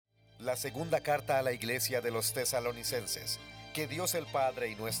La segunda carta a la iglesia de los tesalonicenses. Que Dios el Padre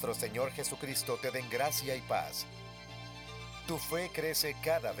y nuestro Señor Jesucristo te den gracia y paz. Tu fe crece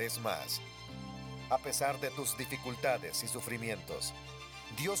cada vez más. A pesar de tus dificultades y sufrimientos,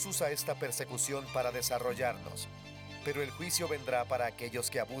 Dios usa esta persecución para desarrollarnos, pero el juicio vendrá para aquellos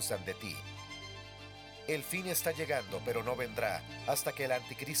que abusan de ti. El fin está llegando, pero no vendrá hasta que el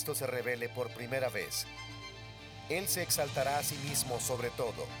anticristo se revele por primera vez. Él se exaltará a sí mismo sobre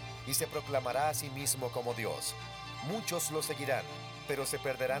todo y se proclamará a sí mismo como Dios. Muchos lo seguirán, pero se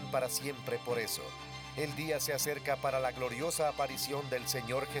perderán para siempre por eso. El día se acerca para la gloriosa aparición del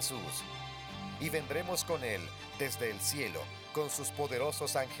Señor Jesús. Y vendremos con Él desde el cielo, con sus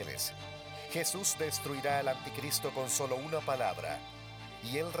poderosos ángeles. Jesús destruirá al anticristo con solo una palabra,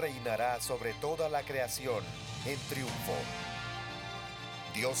 y Él reinará sobre toda la creación en triunfo.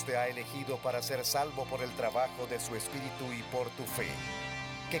 Dios te ha elegido para ser salvo por el trabajo de su Espíritu y por tu fe.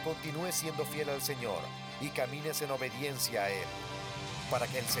 Que continúes siendo fiel al Señor y camines en obediencia a Él, para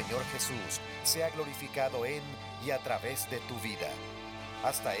que el Señor Jesús sea glorificado en y a través de tu vida.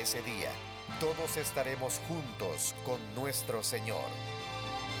 Hasta ese día, todos estaremos juntos con nuestro Señor.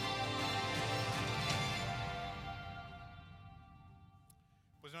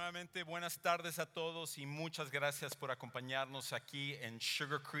 Pues nuevamente buenas tardes a todos y muchas gracias por acompañarnos aquí en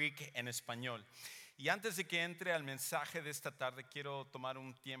Sugar Creek en español. Y antes de que entre al mensaje de esta tarde, quiero tomar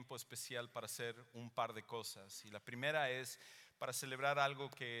un tiempo especial para hacer un par de cosas. Y la primera es para celebrar algo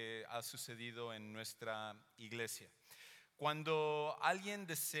que ha sucedido en nuestra iglesia. Cuando alguien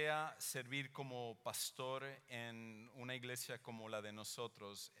desea servir como pastor en una iglesia como la de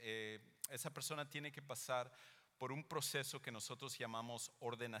nosotros, esa persona tiene que pasar por un proceso que nosotros llamamos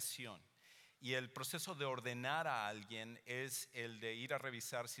ordenación. Y el proceso de ordenar a alguien es el de ir a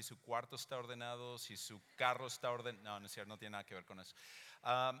revisar si su cuarto está ordenado, si su carro está ordenado. No, no es cierto, no tiene nada que ver con eso.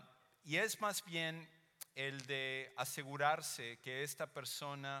 Y es más bien el de asegurarse que esta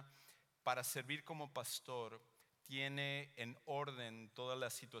persona, para servir como pastor, tiene en orden todas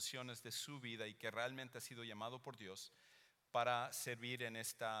las situaciones de su vida y que realmente ha sido llamado por Dios para servir en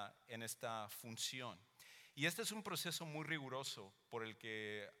esta función. Y este es un proceso muy riguroso por el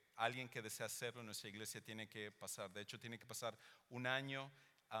que alguien que desea hacerlo en nuestra iglesia tiene que pasar. De hecho, tiene que pasar un año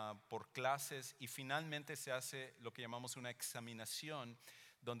por clases y finalmente se hace lo que llamamos una examinación,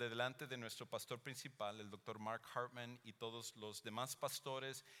 donde delante de nuestro pastor principal, el doctor Mark Hartman, y todos los demás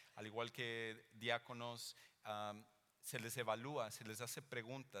pastores, al igual que diáconos, se les evalúa, se les hace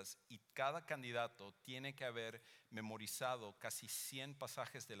preguntas y cada candidato tiene que haber memorizado casi 100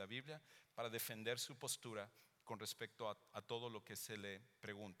 pasajes de la Biblia para defender su postura con respecto a todo lo que se le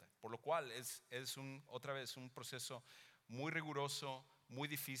pregunta. Por lo cual es otra vez un proceso muy riguroso, muy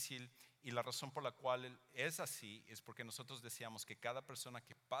difícil, y la razón por la cual es así es porque nosotros deseamos que cada persona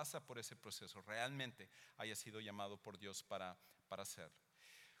que pasa por ese proceso realmente haya sido llamado por Dios para hacerlo.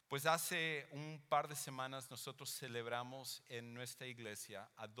 Pues hace un par de semanas nosotros celebramos en nuestra iglesia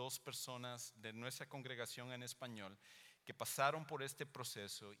a 2 personas de nuestra congregación en español que pasaron por este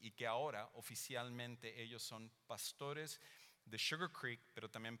proceso y que ahora oficialmente ellos son pastores de Sugar Creek, pero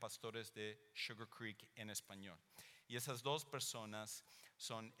también pastores de Sugar Creek en español. Y esas 2 personas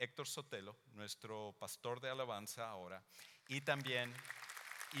son Héctor Sotelo, nuestro pastor de alabanza ahora, y también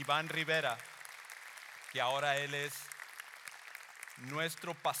Iván Rivera, que ahora él es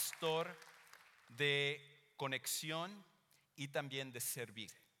nuestro pastor de conexión y también de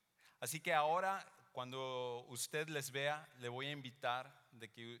servir. Así que ahora, cuando usted les vea, le voy a invitar de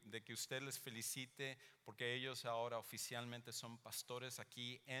que usted les felicite, porque ellos ahora oficialmente son pastores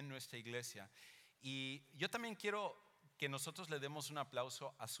aquí en nuestra iglesia. Y yo también quiero que nosotros le demos un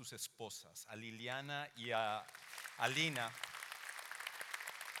aplauso a sus esposas, a Liliana y a Lina,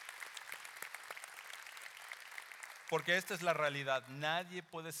 porque esta es la realidad. Nadie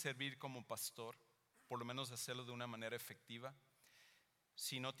puede servir como pastor, por lo menos hacerlo de una manera efectiva,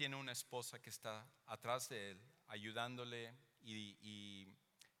 si no tiene una esposa que está atrás de él, ayudándole y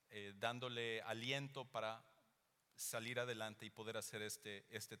dándole aliento para salir adelante y poder hacer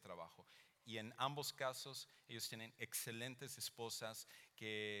este trabajo. Y en ambos casos ellos tienen excelentes esposas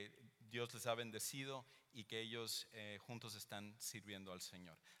que Dios les ha bendecido y que ellos juntos están sirviendo al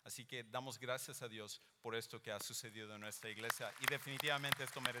Señor. Así que damos gracias a Dios por esto que ha sucedido en nuestra iglesia y definitivamente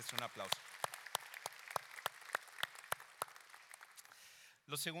esto merece un aplauso.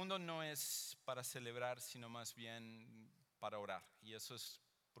 Lo segundo no es para celebrar, sino más bien para orar. Y eso es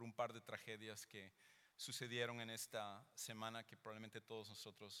por un par de tragedias que sucedieron en esta semana que probablemente todos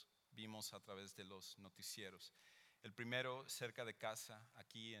nosotros vimos a través de los noticieros. El primero cerca de casa,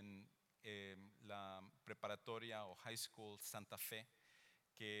 aquí en la preparatoria o high school Santa Fe,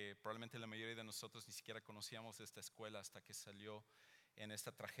 que probablemente la mayoría de nosotros ni siquiera conocíamos esta escuela hasta que salió en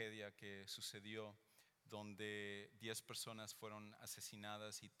esta tragedia que sucedió, donde 10 personas fueron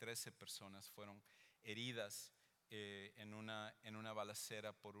asesinadas y 13 personas fueron heridas en una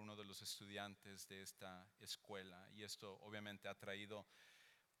balacera por uno de los estudiantes de esta escuela. Y esto obviamente ha traído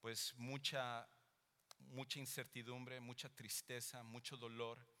pues mucha incertidumbre, mucha tristeza, mucho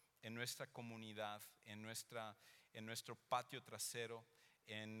dolor en nuestra comunidad, en nuestro patio trasero,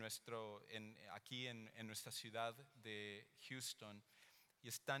 aquí en nuestra ciudad de Houston. Y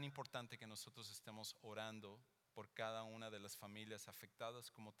es tan importante que nosotros estemos orando por cada una de las familias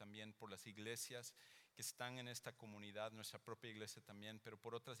afectadas, como también por las iglesias que están en esta comunidad, nuestra propia iglesia también, pero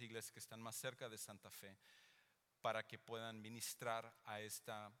por otras iglesias que están más cerca de Santa Fe, para que puedan ministrar a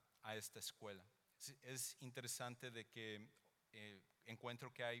esta escuela. Es interesante de que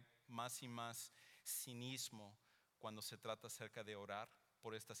encuentro que hay más y más cinismo cuando se trata acerca de orar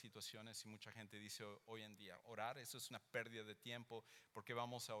por estas situaciones, y mucha gente dice hoy en día, orar, eso es una pérdida de tiempo. ¿Por qué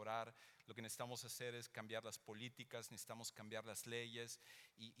vamos a orar? Lo que necesitamos hacer es cambiar las políticas, necesitamos cambiar las leyes,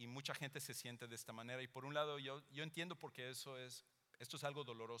 y mucha gente se siente de esta manera. Y por un lado yo entiendo, porque esto es algo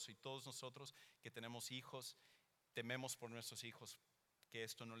doloroso, y todos nosotros que tenemos hijos tememos por nuestros hijos, que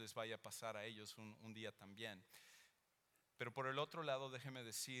esto no les vaya a pasar a ellos un día también. Pero por el otro lado, déjeme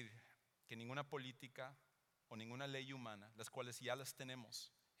decir que ninguna política o ninguna ley humana, las cuales ya las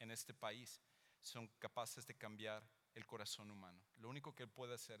tenemos en este país, son capaces de cambiar el corazón humano. Lo único que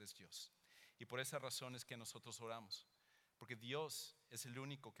puede hacer es Dios. Y por esa razón es que nosotros oramos, porque Dios es el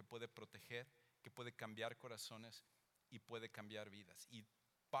único que puede proteger, que puede cambiar corazones y puede cambiar vidas. Y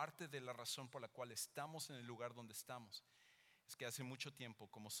parte de la razón por la cual estamos en el lugar donde estamos es que hace mucho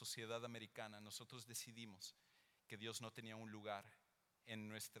tiempo, como sociedad americana, nosotros decidimos que Dios no tenía un lugar en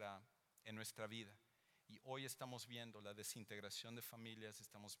nuestra vida. Y hoy estamos viendo la desintegración de familias,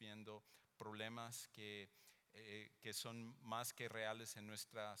 estamos viendo problemas que son más que reales en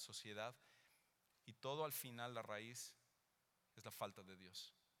nuestra sociedad. Y todo al final, la raíz es la falta de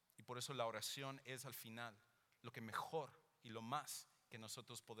Dios. Y por eso la oración es al final lo que mejor y lo más que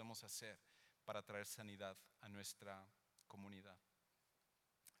nosotros podemos hacer para traer sanidad a nuestra comunidad.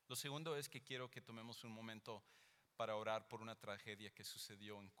 Lo segundo es que quiero que tomemos un momento para orar por una tragedia que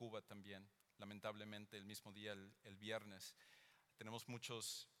sucedió en Cuba también, lamentablemente el mismo día, el viernes. Tenemos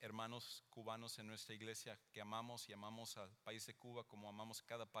muchos hermanos cubanos en nuestra iglesia que amamos, y amamos al país de Cuba como amamos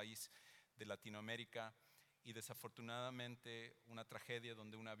cada país de Latinoamérica, y desafortunadamente una tragedia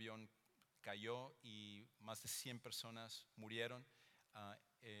donde un avión cayó y más de 100 personas murieron.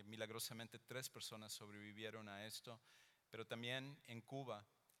 Milagrosamente 3 personas sobrevivieron a esto, pero también en Cuba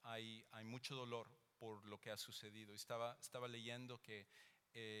hay mucho dolor por lo que ha sucedido. Estaba leyendo que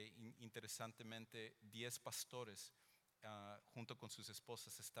interesantemente 10 pastores junto con sus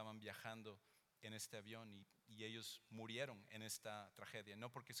esposas estaban viajando en este avión, y ellos murieron en esta tragedia,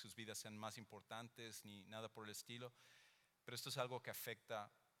 no porque sus vidas sean más importantes ni nada por el estilo, pero esto es algo que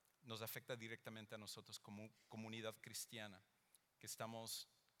nos afecta directamente a nosotros como comunidad cristiana, que estamos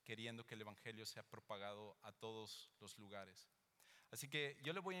queriendo que el evangelio sea propagado a todos los lugares. Así que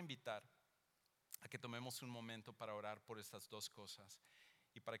yo le voy a invitar a que tomemos un momento para orar por estas dos cosas,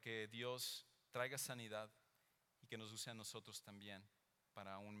 y para que Dios traiga sanidad y que nos use a nosotros también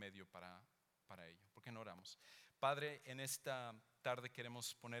para un medio para ello. ¿Por qué no oramos? Padre, en esta tarde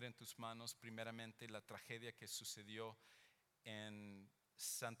queremos poner en tus manos primeramente la tragedia que sucedió en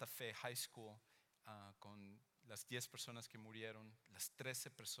Santa Fe High School, con las 10 personas que murieron, las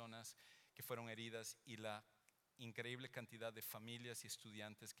 13 personas que fueron heridas, y la increíble cantidad de familias y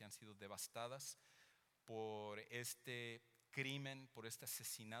estudiantes que han sido devastadas por este crimen, por este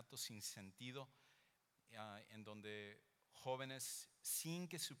asesinato sin sentido, en donde jóvenes, sin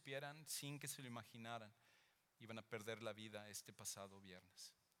que supieran, sin que se lo imaginaran, iban a perder la vida este pasado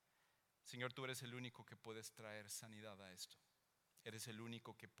viernes. Señor, tú eres el único que puedes traer sanidad a esto. Eres el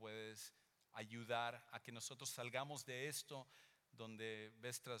único que puedes ayudar a que nosotros salgamos de esto, donde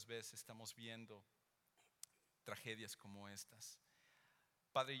vez tras vez estamos viendo tragedias como estas.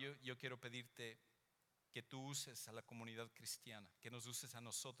 Padre, yo quiero pedirte que tú uses a la comunidad cristiana, que nos uses a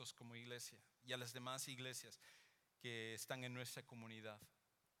nosotros como iglesia y a las demás iglesias que están en nuestra comunidad,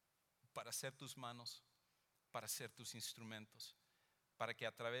 para ser tus manos, para ser tus instrumentos, para que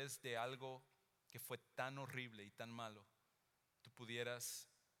a través de algo que fue tan horrible y tan malo, tú pudieras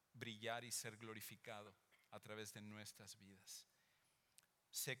brillar y ser glorificado a través de nuestras vidas.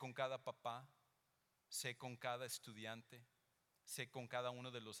 Sé con cada papá, sé con cada estudiante, sé con cada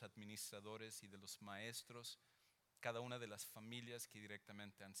uno de los administradores y de los maestros, cada una de las familias que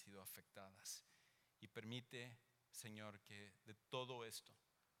directamente han sido afectadas. Y permite, Señor, que de todo esto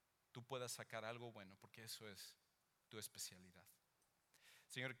tú puedas sacar algo bueno, porque eso es tu especialidad.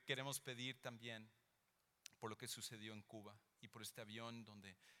 Señor, queremos pedir también por lo que sucedió en Cuba y por este avión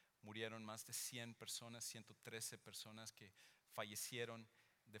donde murieron más de 100 personas, 113 personas que fallecieron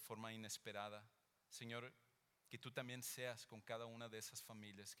de forma inesperada. Señor, que tú también seas con cada una de esas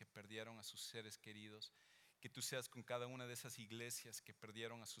familias que perdieron a sus seres queridos, que tú seas con cada una de esas iglesias que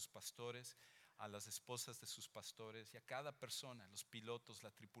perdieron a sus pastores, a las esposas de sus pastores y a cada persona, los pilotos,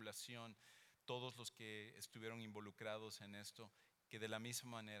 la tripulación, todos los que estuvieron involucrados en esto, que de la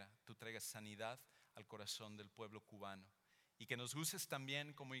misma manera tú traigas sanidad al corazón del pueblo cubano y que nos uses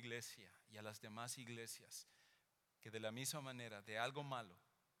también como iglesia y a las demás iglesias, que de la misma manera de algo malo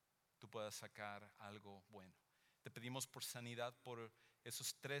tú puedas sacar algo bueno. Te pedimos por sanidad por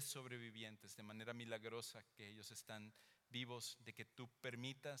esos 3 sobrevivientes, de manera milagrosa que ellos están vivos, de que tú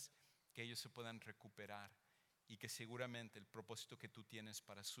permitas que ellos se puedan recuperar y que seguramente el propósito que tú tienes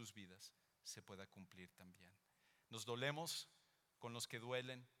para sus vidas se pueda cumplir también. Nos dolemos con los que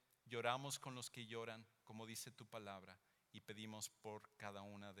duelen, lloramos con los que lloran, como dice tu palabra, y pedimos por cada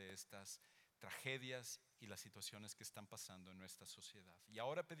una de estas tragedias y las situaciones que están pasando en nuestra sociedad. Y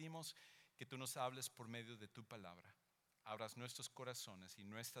ahora pedimos que tú nos hables por medio de tu palabra, abras nuestros corazones y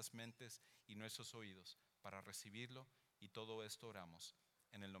nuestras mentes y nuestros oídos para recibirlo, y todo esto oramos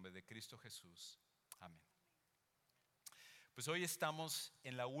en el nombre de Cristo Jesús. Amén. Pues hoy estamos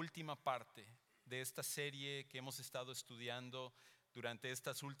en la última parte de esta serie que hemos estado estudiando durante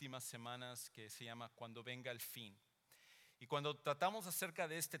estas últimas semanas, que se llama Cuando venga el fin. Y cuando tratamos acerca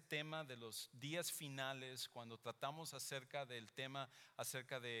de este tema de los días finales, cuando tratamos acerca del tema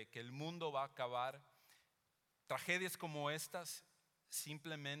acerca de que el mundo va a acabar, tragedias como estas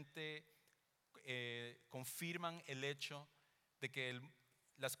simplemente confirman el hecho de que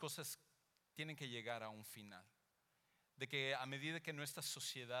las cosas tienen que llegar a un final. De que a medida que nuestra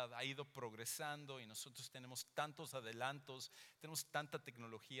sociedad ha ido progresando y nosotros tenemos tantos adelantos, tenemos tanta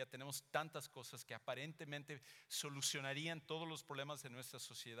tecnología, tenemos tantas cosas que aparentemente solucionarían todos los problemas de nuestra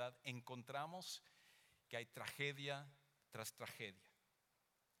sociedad, encontramos que hay tragedia tras tragedia.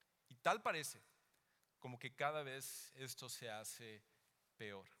 Y tal parece como que cada vez esto se hace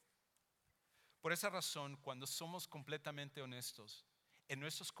peor. Por esa razón, cuando somos completamente honestos, en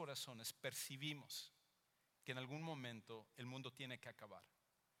nuestros corazones percibimos que en algún momento el mundo tiene que acabar,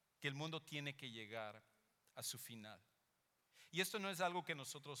 que el mundo tiene que llegar a su final. Y esto no es algo que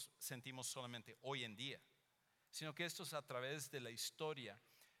nosotros sentimos solamente hoy en día, sino que esto es a través de la historia.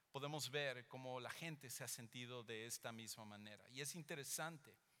 Podemos ver cómo la gente se ha sentido de esta misma manera. Y es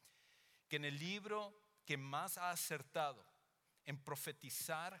interesante que en el libro que más ha acertado en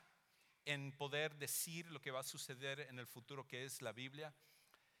profetizar, en poder decir lo que va a suceder en el futuro, que es la Biblia,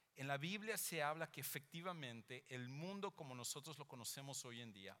 en la Biblia se habla que efectivamente el mundo como nosotros lo conocemos hoy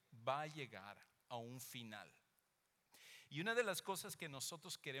en día va a llegar a un final. Y una de las cosas que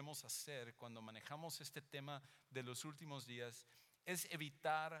nosotros queremos hacer cuando manejamos este tema de los últimos días es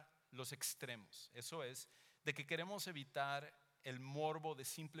evitar los extremos. Eso es, de que queremos evitar el morbo de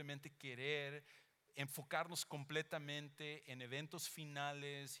simplemente querer enfocarnos completamente en eventos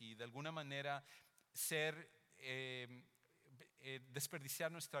finales y de alguna manera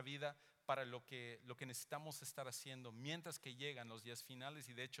desperdiciar nuestra vida para lo que necesitamos estar haciendo mientras que llegan los días finales,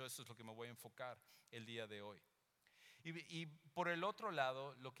 y de hecho eso es lo que me voy a enfocar el día de hoy. Y por el otro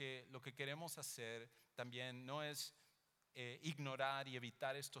lado, lo que queremos hacer también no es ignorar y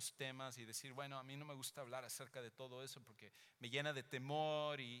evitar estos temas y decir, bueno, a mí no me gusta hablar acerca de todo eso porque me llena de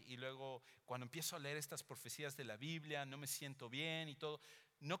temor y luego cuando empiezo a leer estas profecías de la Biblia no me siento bien y todo.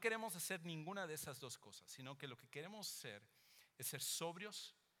 No queremos hacer ninguna de esas dos cosas, sino que lo que queremos hacer es ser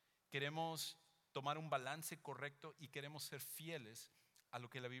sobrios, queremos tomar un balance correcto y queremos ser fieles a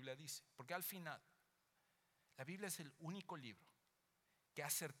lo que la Biblia dice. Porque al final, la Biblia es el único libro que ha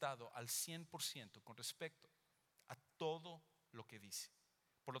acertado al 100% con respecto a todo lo que dice.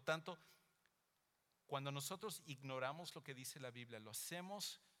 Por lo tanto, cuando nosotros ignoramos lo que dice la Biblia, lo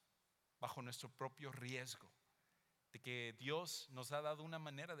hacemos bajo nuestro propio riesgo, de que Dios nos ha dado una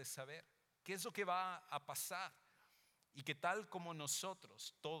manera de saber qué es lo que va a pasar. Y que tal como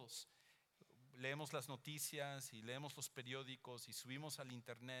nosotros todos leemos las noticias y leemos los periódicos y subimos al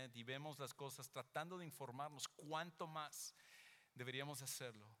internet y vemos las cosas tratando de informarnos, cuánto más deberíamos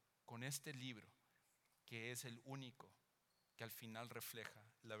hacerlo con este libro, que es el único que al final refleja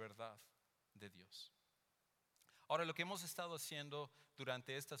la verdad de Dios. Ahora, lo que hemos estado haciendo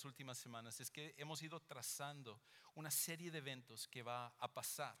durante estas últimas semanas es que hemos ido trazando una serie de eventos que va a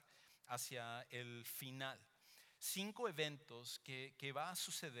pasar hacia el final. 5 eventos que va a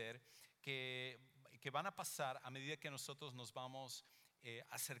suceder, que van a pasar a medida que nosotros nos vamos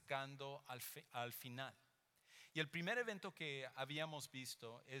acercando al final. Y el primer evento que habíamos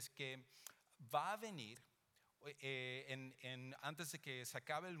visto es que va a venir, antes de que se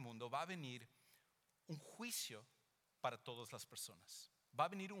acabe el mundo, va a venir un juicio para todas las personas. Va a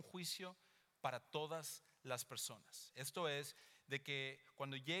venir un juicio para todas las personas. Esto es, de que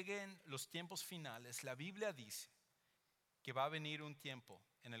cuando lleguen los tiempos finales, la Biblia dice que va a venir un tiempo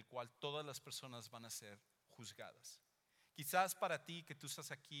en el cual todas las personas van a ser juzgadas. Quizás para ti que tú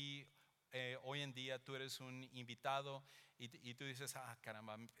estás aquí hoy en día, tú eres un invitado y tú dices,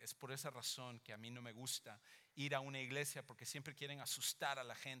 caramba, es por esa razón que a mí no me gusta ir a una iglesia, porque siempre quieren asustar a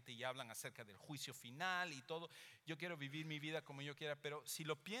la gente y hablan acerca del juicio final y todo. Yo quiero vivir mi vida como yo quiera, pero si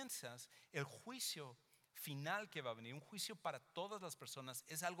lo piensas, el juicio final que va a venir, un juicio para todas las personas,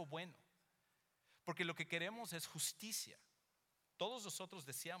 es algo bueno, porque lo que queremos es justicia. Todos nosotros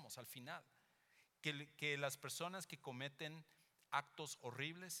deseamos al final que las personas que cometen actos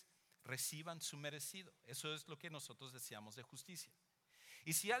horribles reciban su merecido. Eso es lo que nosotros deseamos de justicia.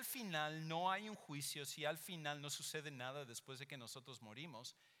 Y si al final no hay un juicio, si al final no sucede nada después de que nosotros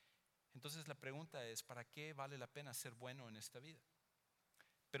morimos, entonces la pregunta es, ¿para qué vale la pena ser bueno en esta vida?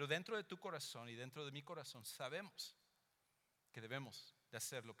 Pero dentro de tu corazón y dentro de mi corazón sabemos que debemos de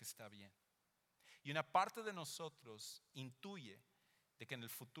hacer lo que está bien. Y una parte de nosotros intuye de que en el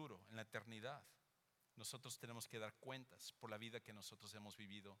futuro, en la eternidad, nosotros tenemos que dar cuentas por la vida que nosotros hemos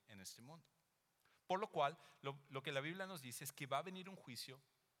vivido en este mundo. Por lo cual, lo que la Biblia nos dice es que va a venir un juicio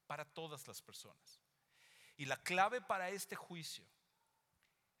para todas las personas. Y la clave para este juicio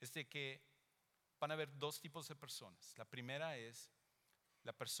es de que van a haber dos tipos de personas. La primera es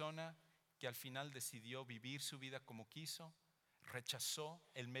la persona que al final decidió vivir su vida como quiso, rechazó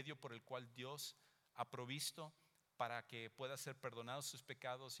el medio por el cual Dios ha provisto para que pueda ser perdonado sus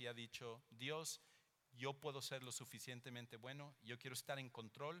pecados y ha dicho, Dios, yo puedo ser lo suficientemente bueno, yo quiero estar en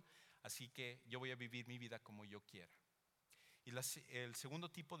control, así que yo voy a vivir mi vida como yo quiera. Y el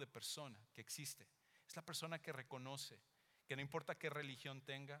segundo tipo de persona que existe es la persona que reconoce que no importa qué religión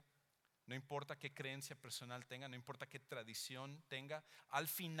tenga, no importa qué creencia personal tenga, no importa qué tradición tenga, al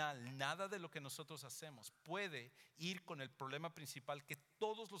final nada de lo que nosotros hacemos puede ir con el problema principal que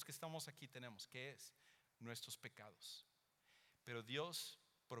todos los que estamos aquí tenemos, que es nuestros pecados. Pero Dios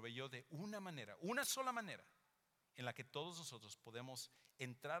proveyó de una manera, una sola manera, en la que todos nosotros podemos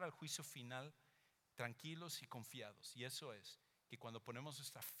entrar al juicio final tranquilos y confiados. Y eso es que cuando ponemos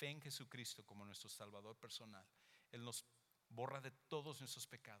nuestra fe en Jesucristo como nuestro Salvador personal, Él nos borra de todos nuestros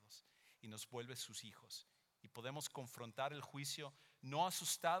pecados y nos vuelve sus hijos. Y podemos confrontar el juicio no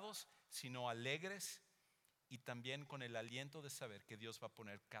asustados, sino alegres, y también con el aliento de saber que Dios va a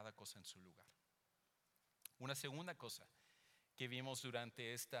poner cada cosa en su lugar. Una segunda cosa que vimos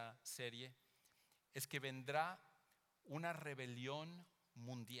durante esta serie es que vendrá una rebelión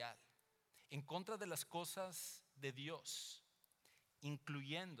mundial en contra de las cosas de Dios,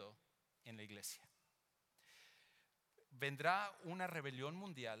 incluyendo en la iglesia. Vendrá una rebelión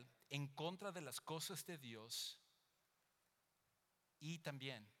mundial en contra de las cosas de Dios, y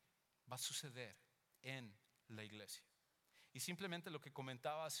también va a suceder en la iglesia. Y simplemente lo que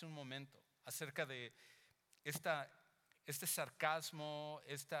comentaba hace un momento acerca de este sarcasmo,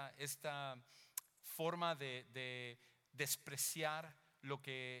 esta forma de despreciar lo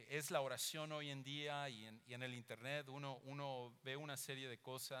que es la oración hoy en día y en el internet, uno ve una serie de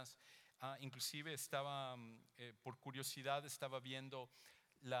cosas. Inclusive estaba, por curiosidad, estaba viendo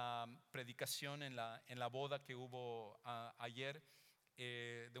la predicación en la boda que hubo ayer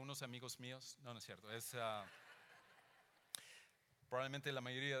de unos amigos míos. No es cierto, es probablemente la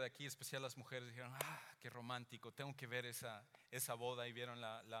mayoría de aquí, especial las mujeres, dijeron, qué romántico, tengo que ver esa boda. Y vieron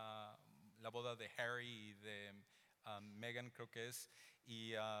la boda de Harry y de Meghan, creo que es.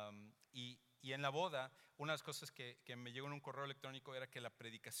 Y en la boda, una de las cosas que me llegó en un correo electrónico era que la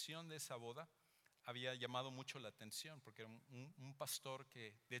predicación de esa boda había llamado mucho la atención, porque era un pastor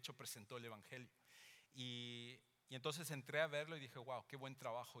que de hecho presentó el evangelio. Y entonces entré a verlo y dije, wow, qué buen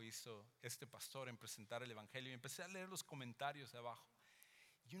trabajo hizo este pastor en presentar el evangelio. Y empecé a leer los comentarios de abajo,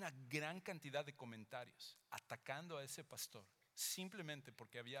 y una gran cantidad de comentarios atacando a ese pastor simplemente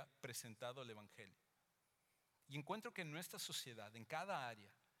porque había presentado el evangelio. Y encuentro que en nuestra sociedad, en cada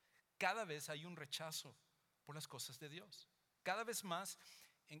área, cada vez hay un rechazo por las cosas de Dios. Cada vez más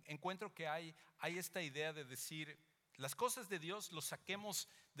encuentro que hay esta idea de decir, las cosas de Dios los saquemos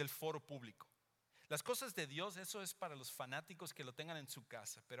del foro público. Las cosas de Dios, eso es para los fanáticos que lo tengan en su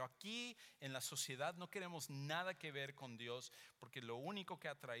casa. Pero aquí en la sociedad no queremos nada que ver con Dios, porque lo único que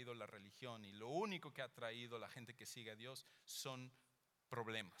ha traído la religión y lo único que ha traído la gente que sigue a Dios son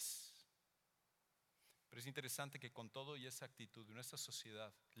problemas. Pero es interesante que con todo y esa actitud, nuestra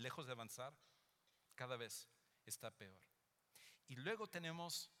sociedad, lejos de avanzar, cada vez está peor. Y luego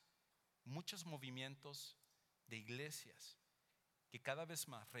tenemos muchos movimientos de iglesias que cada vez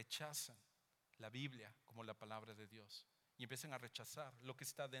más rechazan la Biblia como la palabra de Dios y empiezan a rechazar lo que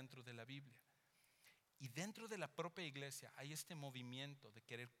está dentro de la Biblia. Y dentro de la propia iglesia hay este movimiento de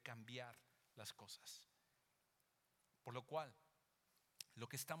querer cambiar las cosas. Por lo cual, lo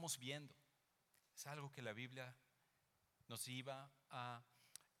que estamos viendo es algo que la Biblia nos iba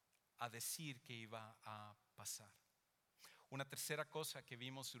a decir que iba a pasar. Una tercera cosa que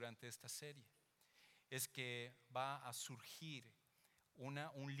vimos durante esta serie es que va a surgir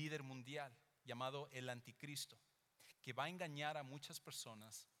un líder mundial llamado el Anticristo, que va a engañar a muchas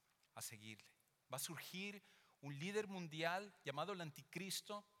personas a seguirle. Va a surgir un líder mundial llamado el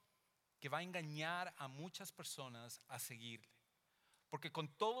Anticristo que va a engañar a muchas personas a seguirle. Porque con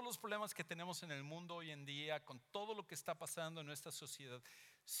todos los problemas que tenemos en el mundo hoy en día, con todo lo que está pasando en nuestra sociedad,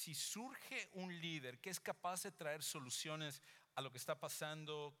 si surge un líder que es capaz de traer soluciones a lo que está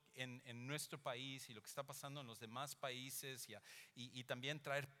pasando en nuestro país y lo que está pasando en los demás países y también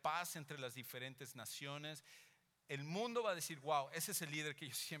traer paz entre las diferentes naciones, el mundo va a decir: wow, ese es el líder que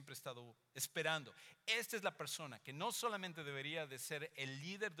yo siempre he estado esperando. Esta es la persona que no solamente debería de ser el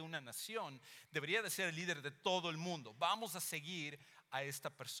líder de una nación, debería de ser el líder de todo el mundo. Vamos a seguir a esta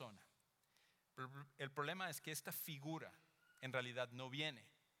persona. Pero el problema es que esta figura en realidad no viene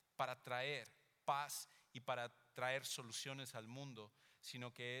para traer paz y para traer soluciones al mundo,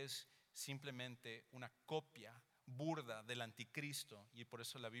 sino que es simplemente una copia burda del anticristo, y por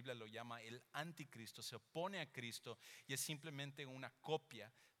eso la Biblia lo llama el anticristo. Se opone a Cristo y es simplemente una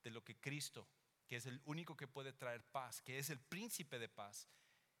copia de lo que Cristo, que es el único que puede traer paz, que es el príncipe de paz,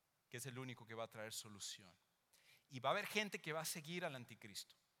 que es el único que va a traer solución. Y va a haber gente que va a seguir al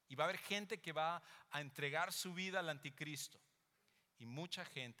anticristo, y va a haber gente que va a entregar su vida al anticristo. Y mucha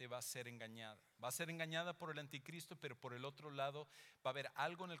gente va a ser engañada. Va a ser engañada por el anticristo, pero por el otro lado va a haber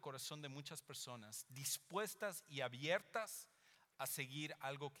algo en el corazón de muchas personas dispuestas y abiertas a seguir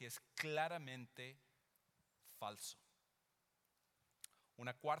algo que es claramente falso.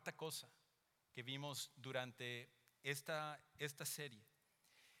 Una cuarta cosa que vimos durante esta serie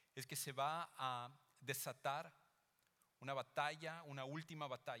es que se va a desatar una batalla, una última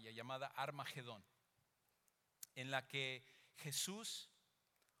batalla llamada Armagedón, en la que Jesús,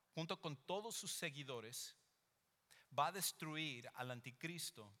 junto con todos sus seguidores, va a destruir al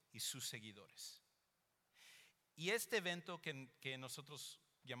anticristo y sus seguidores. Y este evento que nosotros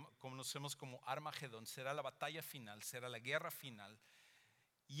conocemos como Armagedón será la batalla final, será la guerra final.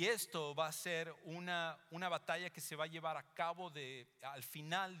 Y esto va a ser una batalla que se va a llevar a cabo al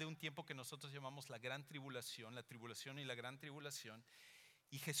final de un tiempo que nosotros llamamos la gran tribulación, la tribulación y la gran tribulación.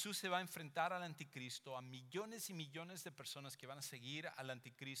 Y Jesús se va a enfrentar al anticristo, a millones y millones de personas que van a seguir al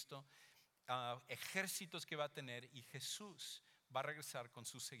anticristo, a ejércitos que va a tener, y Jesús va a regresar con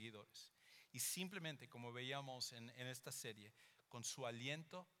sus seguidores. Y simplemente, como veíamos en esta serie, con su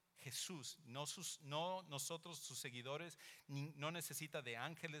aliento, Jesús, no nosotros, sus seguidores, no necesita de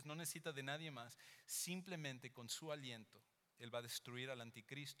ángeles, no necesita de nadie más. Simplemente con su aliento, Él va a destruir al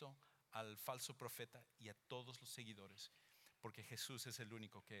anticristo, al falso profeta y a todos los seguidores. Porque Jesús es el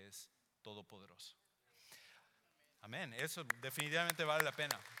único que es todopoderoso. Amén. Eso definitivamente vale la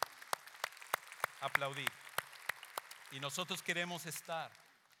pena aplaudir. Y nosotros queremos estar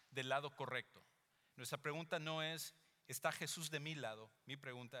del lado correcto. Nuestra pregunta no es: ¿está Jesús de mi lado? Mi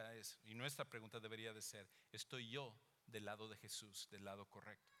pregunta es, y nuestra pregunta debería de ser: ¿estoy yo del lado de Jesús, del lado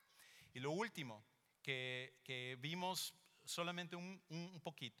correcto? Y lo último que vimos solamente un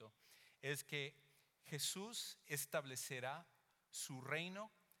poquito es que Jesús establecerá su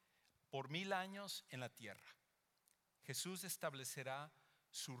reino por 1000 años en la tierra. Jesús establecerá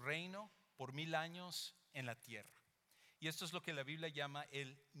su reino por 1000 años en la tierra. Y esto es lo que la Biblia llama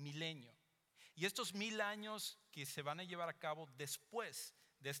el milenio. Y estos 1000 años que se van a llevar a cabo después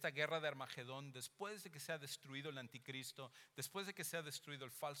de esta guerra de Armagedón, después de que sea destruido el anticristo, después de que sea destruido el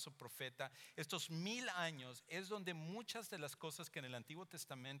falso profeta, estos 1000 años es donde muchas de las cosas que en el Antiguo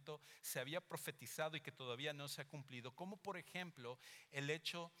Testamento se había profetizado y que todavía no se ha cumplido, como por ejemplo el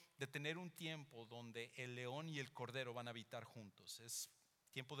hecho de tener un tiempo donde el león y el cordero van a habitar juntos. Es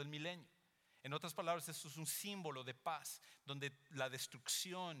tiempo del milenio. En otras palabras, esto es un símbolo de paz, donde la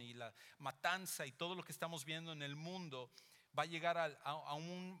destrucción y la matanza y todo lo que estamos viendo en el mundo va a llegar a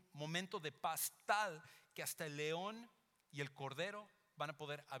un momento de paz tal que hasta el león y el cordero van a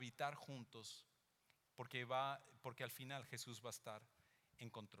poder habitar juntos, porque al final Jesús va a estar en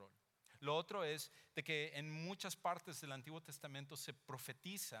control. Lo otro es de que en muchas partes del Antiguo Testamento se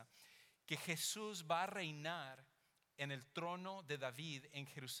profetiza que Jesús va a reinar en el trono de David en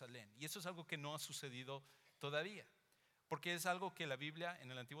Jerusalén. Y eso es algo que no ha sucedido todavía, porque es algo que la Biblia en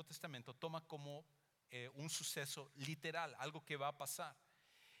el Antiguo Testamento toma como un suceso literal, algo que va a pasar.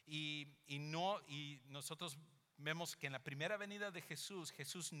 Y nosotros vemos que en la primera venida de Jesús,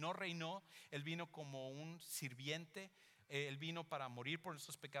 Jesús no reinó, Él vino como un sirviente, Él vino para morir por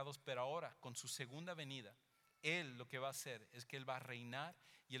nuestros pecados, pero ahora con su segunda venida, Él lo que va a hacer es que Él va a reinar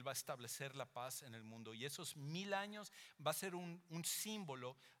y Él va a establecer la paz en el mundo. Y esos 1000 años va a ser un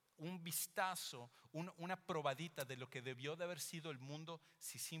símbolo, un vistazo, una probadita de lo que debió de haber sido el mundo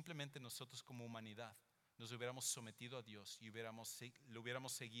si simplemente nosotros como humanidad nos hubiéramos sometido a Dios y lo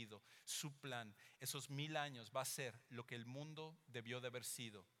hubiéramos seguido. Su plan, esos 1000 años va a ser lo que el mundo debió de haber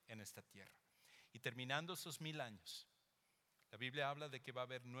sido en esta tierra. Y terminando esos 1000 años, la Biblia habla de que va a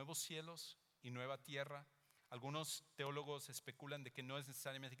haber nuevos cielos y nueva tierra. Algunos teólogos especulan de que no es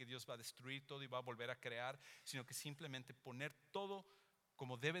necesariamente que Dios va a destruir todo y va a volver a crear, sino que simplemente poner todo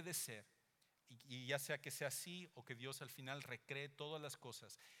como debe de ser, y ya sea que sea así o que Dios al final recree todas las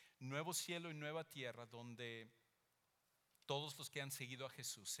cosas. Nuevo cielo y nueva tierra donde todos los que han seguido a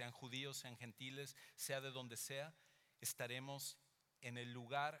Jesús, sean judíos, sean gentiles, sea de donde sea, estaremos en el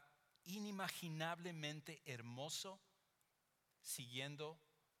lugar inimaginablemente hermoso, siguiendo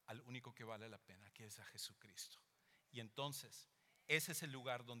al único que vale la pena, que es a Jesucristo. Y entonces ese es el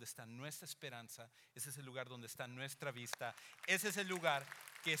lugar donde está nuestra esperanza, ese es el lugar donde está nuestra vista, ese es el lugar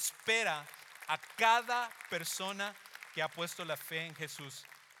que espera a cada persona que ha puesto la fe en Jesús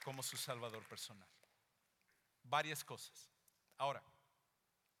como su Salvador personal. Varias cosas. Ahora,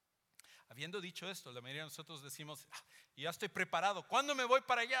 habiendo dicho esto, la mayoría de nosotros decimos, ya estoy preparado, ¿cuándo me voy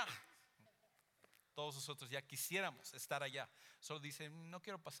para allá? Todos nosotros ya quisiéramos estar allá. Solo dicen, no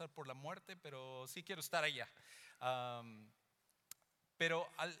quiero pasar por la muerte, pero sí quiero estar allá. Pero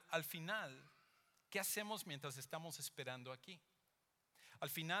al final, ¿qué hacemos mientras estamos esperando aquí? Al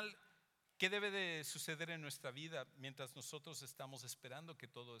final, ¿qué debe de suceder en nuestra vida mientras nosotros estamos esperando que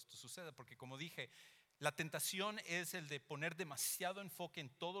todo esto suceda? Porque como dije, la tentación es el de poner demasiado enfoque en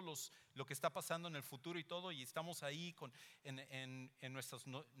todo lo que está pasando en el futuro y todo, y estamos ahí en nuestras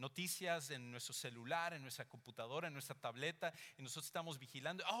noticias, en nuestro celular, en nuestra computadora, en nuestra tableta, y nosotros estamos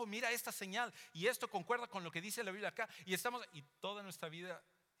vigilando, mira esta señal, y esto concuerda con lo que dice la Biblia acá, y toda nuestra vida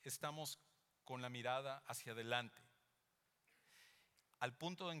estamos con la mirada hacia adelante, al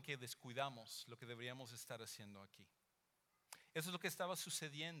punto en que descuidamos lo que deberíamos estar haciendo aquí. Eso es lo que estaba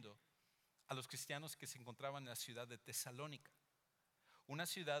sucediendo a los cristianos que se encontraban en la ciudad de Tesalónica, una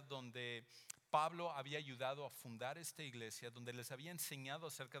ciudad donde Pablo había ayudado a fundar esta iglesia, donde les había enseñado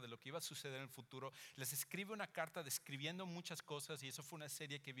acerca de lo que iba a suceder en el futuro. Les escribe una carta describiendo muchas cosas, y eso fue una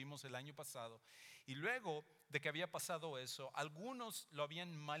serie que vimos el año pasado. Y luego de que había pasado eso, algunos lo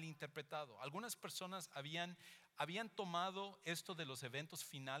habían malinterpretado. Algunas personas habían tomado esto de los eventos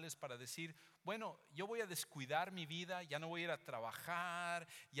finales para decir, bueno, yo voy a descuidar mi vida, ya no voy a ir a trabajar,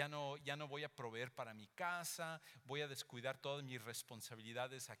 ya no voy a proveer para mi casa, voy a descuidar todas mis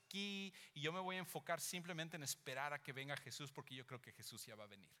responsabilidades aquí, y yo me voy a enfocar simplemente en esperar a que venga Jesús, porque yo creo que Jesús ya va a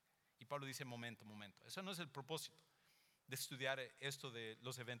venir. Y Pablo dice, momento, eso no es el propósito de estudiar esto de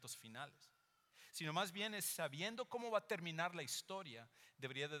los eventos finales, sino más bien es sabiendo cómo va a terminar la historia,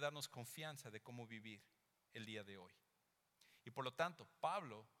 debería de darnos confianza de cómo vivir el día de hoy. Y por lo tanto,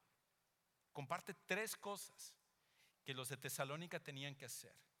 Pablo comparte 3 cosas que los de Tesalónica tenían que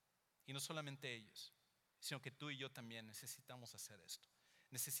hacer. Y no solamente ellos, sino que tú y yo también necesitamos hacer esto.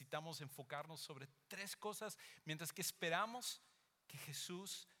 Necesitamos enfocarnos sobre 3 cosas mientras que esperamos que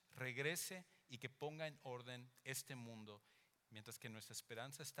Jesús regrese y que ponga en orden este mundo. Mientras que nuestra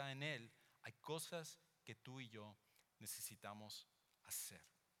esperanza está en Él, hay cosas que tú y yo necesitamos hacer.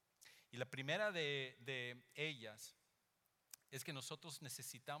 Y la primera de ellas es que nosotros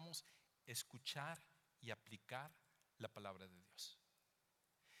necesitamos escuchar y aplicar la palabra de Dios.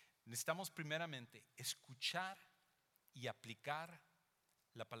 Necesitamos primeramente escuchar y aplicar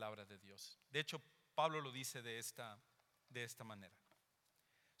la palabra de Dios. De hecho, Pablo lo dice de esta manera.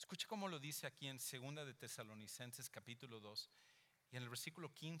 Escucha cómo lo dice aquí en 2 de Tesalonicenses capítulo 2, y en el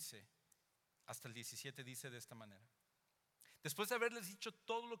versículo 15 hasta el 17 dice de esta manera. Después de haberles dicho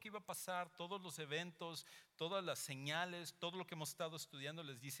todo lo que iba a pasar, todos los eventos, todas las señales, todo lo que hemos estado estudiando,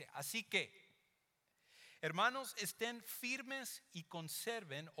 les dice, así que, hermanos, estén firmes y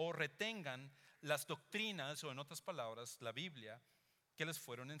conserven o retengan las doctrinas, o en otras palabras, la Biblia, que les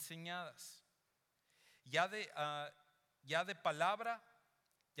fueron enseñadas, ya de palabra,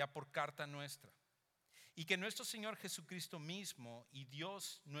 ya por carta nuestra. Y que nuestro Señor Jesucristo mismo y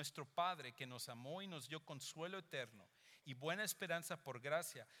Dios nuestro Padre, que nos amó y nos dio consuelo eterno, y buena esperanza por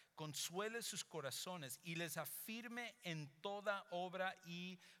gracia, consuele sus corazones y les afirme en toda obra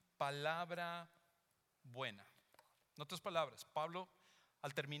y palabra buena. En otras palabras, Pablo,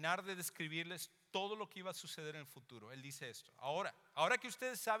 al terminar de describirles todo lo que iba a suceder en el futuro, él dice esto: ahora que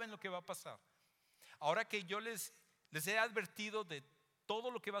ustedes saben lo que va a pasar, ahora que yo les he advertido de todo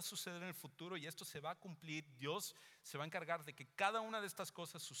lo que va a suceder en el futuro y esto se va a cumplir, Dios se va a encargar de que cada una de estas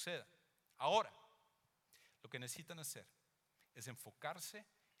cosas suceda. Ahora, lo que necesitan hacer es enfocarse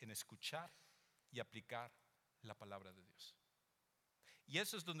en escuchar y aplicar la palabra de Dios. Y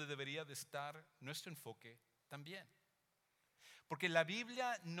eso es donde debería de estar nuestro enfoque también. Porque la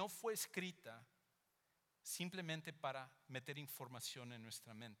Biblia no fue escrita simplemente para meter información en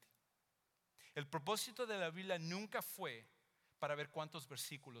nuestra mente. El propósito de la Biblia nunca fue para ver cuántos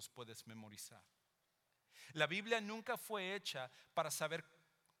versículos puedes memorizar. La Biblia nunca fue hecha para saber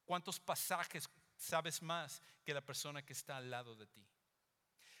cuántos pasajes sabes más que la persona que está al lado de ti.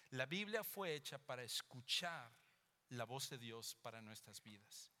 La Biblia fue hecha para escuchar la voz de Dios para nuestras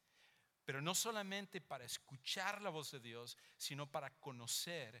vidas. Pero no solamente para escuchar la voz de Dios, sino para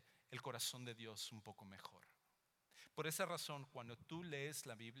conocer el corazón de Dios un poco mejor. Por esa razón, cuando tú lees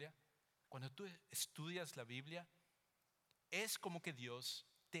la Biblia, cuando tú estudias la Biblia, es como que Dios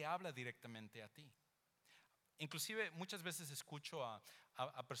te habla directamente a ti. Inclusive muchas veces escucho a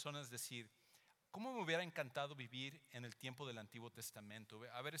personas decir: ¿cómo me hubiera encantado vivir en el tiempo del Antiguo Testamento?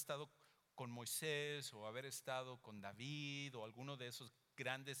 Haber estado con Moisés o haber estado con David o alguno de esos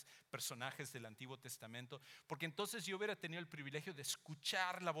grandes personajes del Antiguo Testamento, porque entonces yo hubiera tenido el privilegio de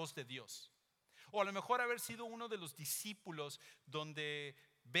escuchar la voz de Dios. O a lo mejor haber sido uno de los discípulos donde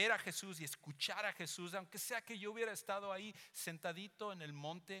ver a Jesús y escuchar a Jesús, aunque sea que yo hubiera estado ahí sentadito en el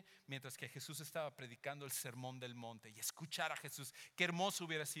monte mientras que Jesús estaba predicando el sermón del monte, y escuchar a Jesús. Qué hermoso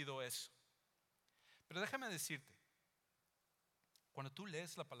hubiera sido eso. Pero déjame decirte, cuando tú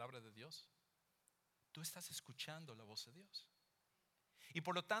lees la palabra de Dios, tú estás escuchando la voz de Dios. Y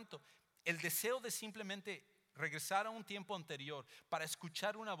por lo tanto, el deseo de simplemente regresar a un tiempo anterior para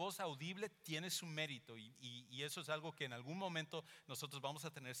escuchar una voz audible tiene su mérito, y eso es algo que en algún momento nosotros vamos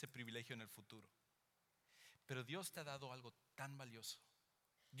a tener ese privilegio en el futuro. Pero Dios te ha dado algo tan valioso,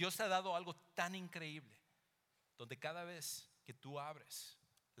 Dios te ha dado algo tan increíble, donde cada vez que tú abres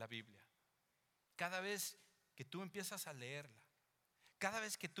la Biblia, cada vez que tú empiezas a leerla, cada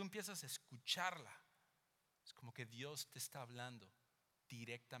vez que tú empiezas a escucharla, es como que Dios te está hablando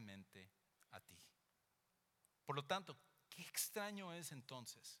directamente a ti. Por lo tanto, qué extraño es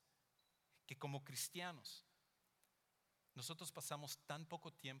entonces que como cristianos nosotros pasamos tan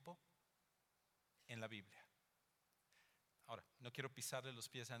poco tiempo en la Biblia. Ahora, no quiero pisarle los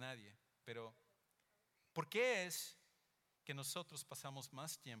pies a nadie, pero ¿por qué es que nosotros pasamos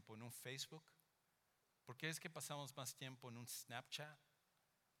más tiempo en un Facebook? ¿Por qué es que pasamos más tiempo en un Snapchat?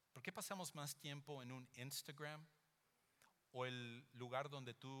 ¿Por qué pasamos más tiempo en un Instagram o el lugar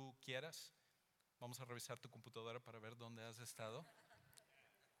donde tú quieras? Vamos a revisar tu computadora para ver dónde has estado.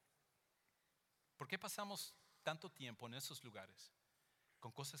 ¿Por qué pasamos tanto tiempo en esos lugares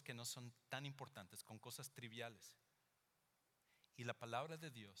con cosas que no son tan importantes, con cosas triviales? Y la palabra de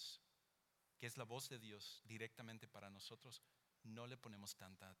Dios, que es la voz de Dios directamente para nosotros, no le ponemos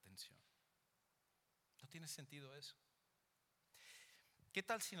tanta atención. No tiene sentido eso. ¿Qué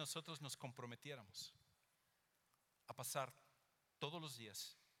tal si nosotros nos comprometiéramos a pasar todos los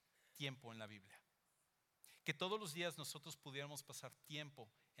días tiempo en la Biblia? Que todos los días nosotros pudiéramos pasar tiempo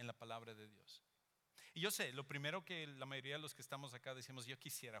en la palabra de Dios. Y yo sé, lo primero que la mayoría de los que estamos acá decimos: yo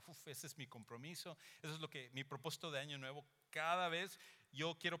quisiera, ese es mi compromiso, eso es lo que mi propósito de año nuevo. Cada vez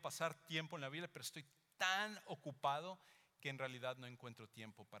yo quiero pasar tiempo en la Biblia, pero estoy tan ocupado que en realidad no encuentro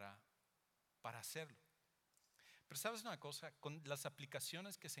tiempo para hacerlo. Pero ¿sabes una cosa? Con las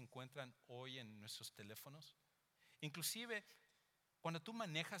aplicaciones que se encuentran hoy en nuestros teléfonos, inclusive cuando tú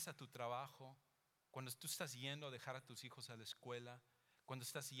manejas a tu trabajo, cuando tú estás yendo a dejar a tus hijos a la escuela, cuando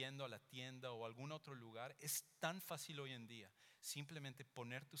estás yendo a la tienda o a algún otro lugar, es tan fácil hoy en día simplemente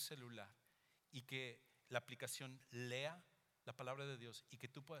poner tu celular y que la aplicación lea la palabra de Dios y que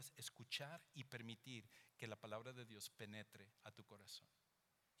tú puedas escuchar y permitir que la palabra de Dios penetre a tu corazón.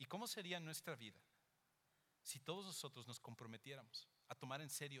 ¿Y cómo sería nuestra vida si todos nosotros nos comprometiéramos a tomar en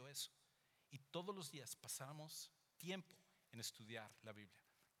serio eso y todos los días pasáramos tiempo en estudiar la Biblia?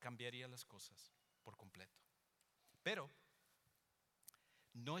 Cambiaría las cosas por completo. Pero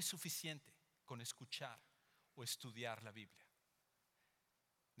no es suficiente con escuchar o estudiar la Biblia.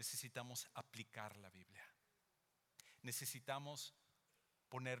 Necesitamos aplicar la Biblia. Necesitamos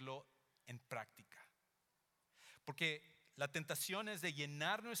ponerlo en práctica. Porque la tentación es de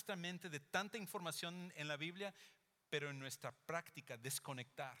llenar nuestra mente de tanta información en la Biblia, pero en nuestra práctica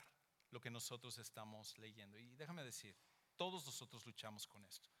desconectar lo que nosotros estamos leyendo. Y déjame decir, todos nosotros luchamos con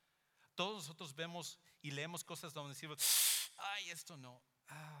esto. Todos nosotros vemos y leemos cosas donde decimos, ay, esto no,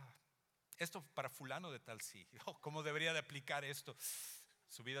 esto para fulano de tal sí, ¿cómo debería de aplicar esto?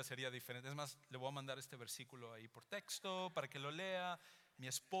 Su vida sería diferente. Es más, le voy a mandar este versículo ahí por texto para que lo lea. Mi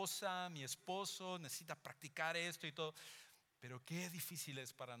esposa, mi esposo necesita practicar esto y todo. Pero qué difícil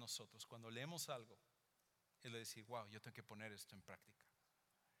es para nosotros cuando leemos algo, es decir, wow, yo tengo que poner esto en práctica.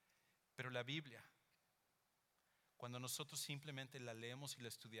 Pero la Biblia, cuando nosotros simplemente la leemos y la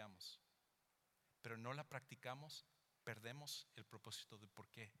estudiamos, pero no la practicamos, perdemos el propósito de por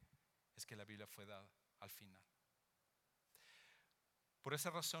qué es que la Biblia fue dada al final. Por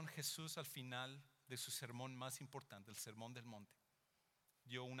esa razón, Jesús al final de su sermón más importante, el Sermón del Monte,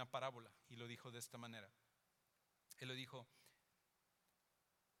 dio una parábola y lo dijo de esta manera. Él lo dijo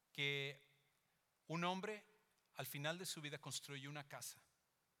que un hombre al final de su vida construyó una casa.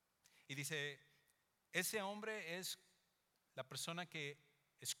 Y dice, ese hombre es la persona que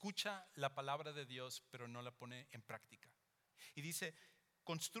escucha la palabra de Dios, pero no la pone en práctica. Y dice,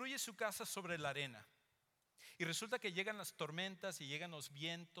 construye su casa sobre la arena. Y resulta que llegan las tormentas y llegan los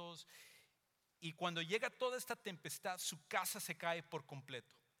vientos. Y cuando llega toda esta tempestad, su casa se cae por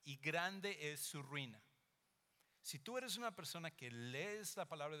completo. Y grande es su ruina. Si tú eres una persona que lees la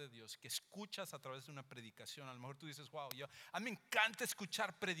palabra de Dios, que escuchas a través de una predicación, a lo mejor tú dices, wow, a mí me encanta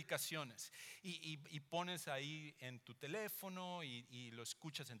escuchar predicaciones y pones ahí en tu teléfono y lo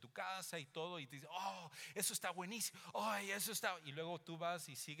escuchas en tu casa y todo y te dices, oh, eso está buenísimo, oh, eso está, y luego tú vas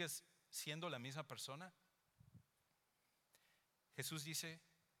y sigues siendo la misma persona. Jesús dice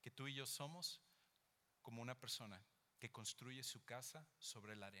que tú y yo somos como una persona que construye su casa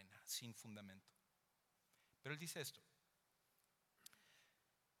sobre la arena, sin fundamento. Pero él dice esto: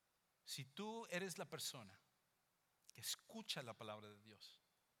 si tú eres la persona que escucha la palabra de Dios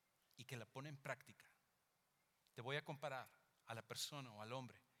y que la pone en práctica, te voy a comparar a la persona o al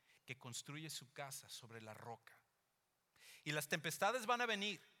hombre que construye su casa sobre la roca. Y las tempestades van a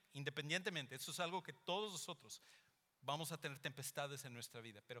venir independientemente. Eso es algo que todos nosotros vamos a tener, tempestades en nuestra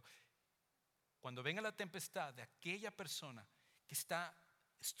vida. Pero cuando venga la tempestad de aquella persona que está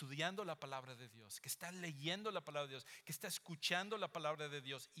estudiando la palabra de Dios, que está leyendo la palabra de Dios, que está escuchando la palabra de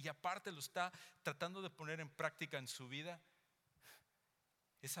Dios y aparte lo está tratando de poner en práctica en su vida,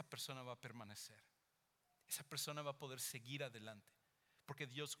 esa persona va a permanecer. Esa persona va a poder seguir adelante, porque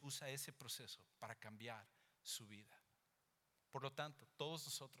Dios usa ese proceso para cambiar su vida. Por lo tanto, todos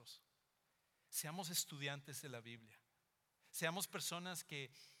nosotros seamos estudiantes de la Biblia, seamos personas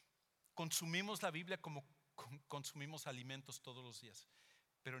que consumimos la Biblia como consumimos alimentos todos los días,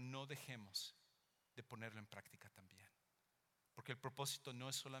 pero no dejemos de ponerlo en práctica también, porque el propósito no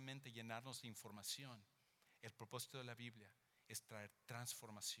es solamente llenarnos de información. El propósito de la Biblia es traer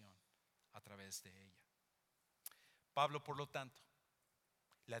transformación a través de ella. Pablo, por lo tanto,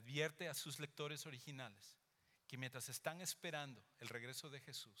 le advierte a sus lectores originales que mientras están esperando el regreso de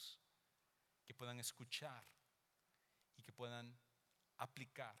Jesús, que puedan escuchar y que puedan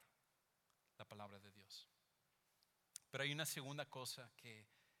aplicar la palabra de Dios. Pero hay una segunda cosa que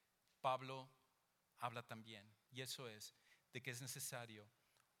Pablo habla también, y eso es de que es necesario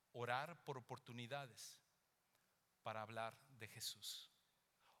orar por oportunidades para hablar de Jesús.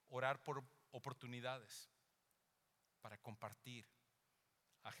 Orar por oportunidades para compartir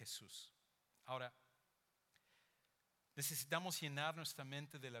a Jesús. Ahora, necesitamos llenar nuestra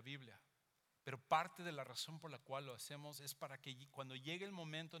mente de la Biblia, pero parte de la razón por la cual lo hacemos es para que cuando llegue el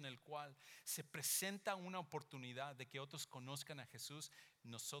momento en el cual se presenta una oportunidad de que otros conozcan a Jesús,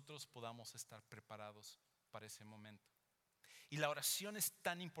 nosotros podamos estar preparados para ese momento. Y la oración es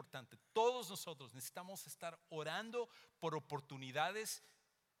tan importante. Todos nosotros necesitamos estar orando por oportunidades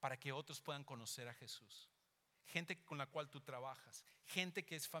para que otros puedan conocer a Jesús. Gente con la cual tú trabajas, gente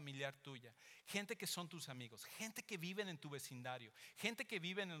que es familiar tuya, gente que son tus amigos, gente que viven en tu vecindario, gente que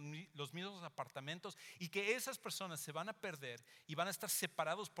vive en los mismos apartamentos y que esas personas se van a perder y van a estar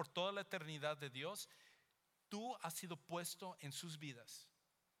separados por toda la eternidad de Dios. Tú has sido puesto en sus vidas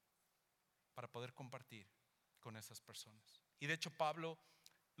para poder compartir con esas personas. Y de hecho Pablo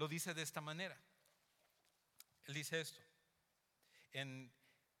lo dice de esta manera. Él dice esto en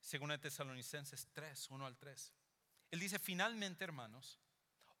 2 Tesalonicenses 3, 1 al 3. Él dice: finalmente, hermanos,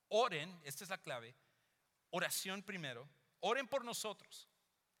 oren, esta es la clave, oración primero, oren por nosotros,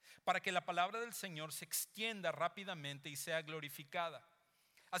 para que la palabra del Señor se extienda rápidamente y sea glorificada,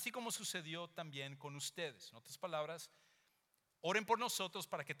 así como sucedió también con ustedes. En otras palabras, oren por nosotros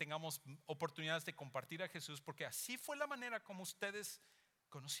para que tengamos oportunidades de compartir a Jesús, porque así fue la manera como ustedes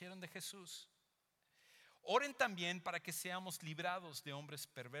conocieron de Jesús. Oren también para que seamos librados de hombres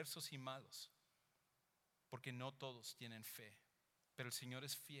perversos y malos, porque no todos tienen fe, pero el Señor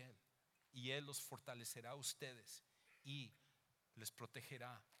es fiel y Él los fortalecerá a ustedes y les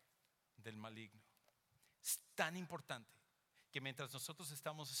protegerá del maligno. Es tan importante que mientras nosotros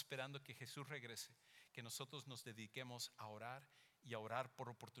estamos esperando que Jesús regrese, que nosotros nos dediquemos a orar y a orar por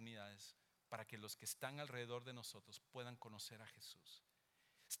oportunidades para que los que están alrededor de nosotros puedan conocer a Jesús.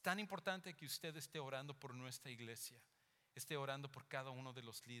 Es tan importante que usted esté orando por nuestra iglesia, esté orando por cada uno de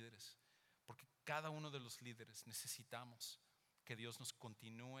los líderes, porque cada uno de los líderes necesitamos que Dios nos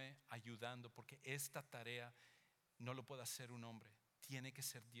continúe ayudando, porque esta tarea no lo puede hacer un hombre, tiene que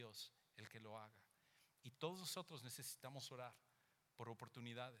ser Dios el que lo haga. Y todos nosotros necesitamos orar por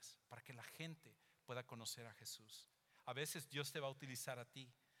oportunidades para que la gente pueda conocer a Jesús. A veces Dios te va a utilizar a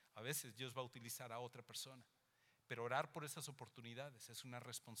ti, a veces Dios va a utilizar a otra persona, pero orar por esas oportunidades es una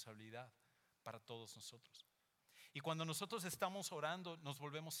responsabilidad para todos nosotros. Y cuando nosotros estamos orando, nos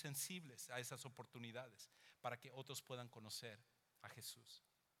volvemos sensibles a esas oportunidades para que otros puedan conocer a Jesús.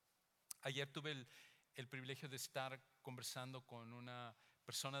 Ayer tuve el privilegio de estar conversando con una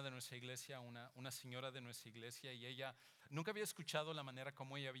persona de nuestra iglesia, una señora de nuestra iglesia, y ella nunca había escuchado la manera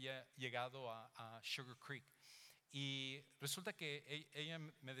como ella había llegado a Sugar Creek. Y resulta que ella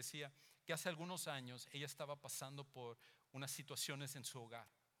me decía que hace algunos años ella estaba pasando por unas situaciones en su hogar.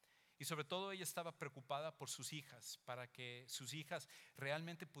 Y sobre todo ella estaba preocupada por sus hijas, para que sus hijas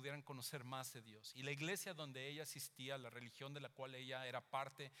realmente pudieran conocer más de Dios. Y la iglesia donde ella asistía, la religión de la cual ella era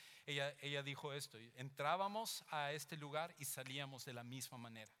parte, ella dijo esto: entrábamos a este lugar y salíamos de la misma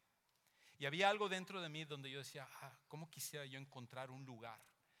manera. Y había algo dentro de mí donde yo decía, ¿cómo quisiera yo encontrar un lugar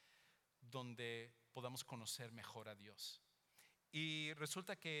donde podamos conocer mejor a Dios? Y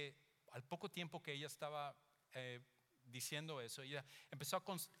resulta que al poco tiempo que ella estaba diciendo eso, ella empezó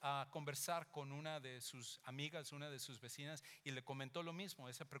a conversar con una de sus amigas, una de sus vecinas, y le comentó lo mismo,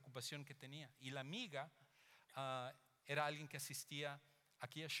 esa preocupación que tenía. Y la amiga era alguien que asistía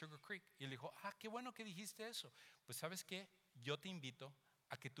aquí a Sugar Creek, y le dijo, qué bueno que dijiste eso. Pues ¿sabes qué? Yo te invito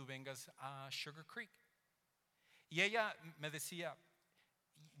a que tú vengas a Sugar Creek. Y ella me decía,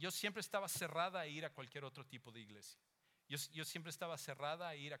 yo siempre estaba cerrada a ir a cualquier otro tipo de iglesia. Yo siempre estaba cerrada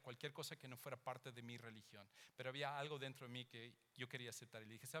a ir a cualquier cosa que no fuera parte de mi religión, pero había algo dentro de mí que yo quería aceptar. Y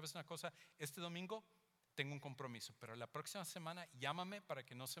le dije, ¿sabes una cosa? Este domingo tengo un compromiso, pero la próxima semana llámame para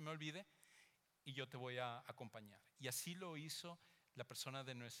que no se me olvide y yo te voy a acompañar. Y así lo hizo la persona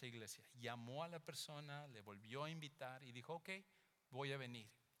de nuestra iglesia. Llamó a la persona, le volvió a invitar y dijo, ok, voy a venir.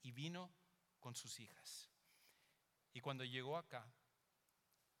 Y vino con sus hijas. Y cuando llegó acá,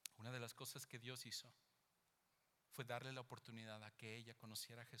 una de las cosas que Dios hizo fue darle la oportunidad a que ella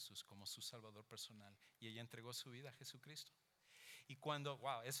conociera a Jesús como su Salvador personal, y ella entregó su vida a Jesucristo. Y cuando,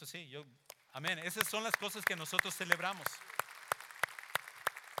 eso sí, amén, esas son las cosas que nosotros celebramos.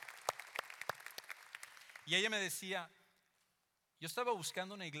 Y ella me decía, yo estaba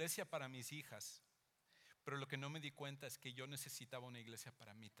buscando una iglesia para mis hijas, pero lo que no me di cuenta es que yo necesitaba una iglesia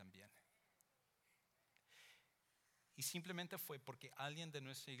para mí también. Y simplemente fue porque alguien de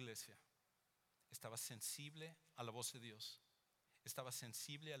nuestra iglesia estaba sensible a la voz de Dios, estaba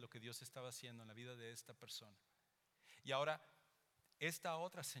sensible a lo que Dios estaba haciendo en la vida de esta persona. Y ahora esta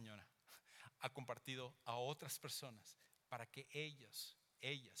otra señora ha compartido a otras personas para que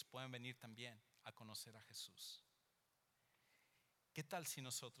ellas puedan venir también a conocer a Jesús. ¿Qué tal si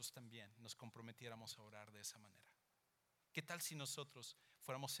nosotros también nos comprometiéramos a orar de esa manera? ¿Qué tal si nosotros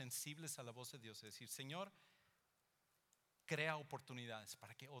fuéramos sensibles a la voz de Dios? Es decir, Señor, crea oportunidades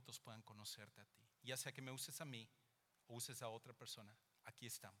para que otros puedan conocerte a ti. Ya sea que me uses a mí o uses a otra persona, aquí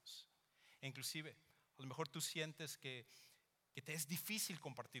estamos. E inclusive, a lo mejor tú sientes que te es difícil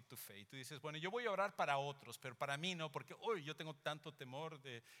compartir tu fe. Y tú dices, bueno, yo voy a orar para otros, pero para mí no, porque hoy yo tengo tanto temor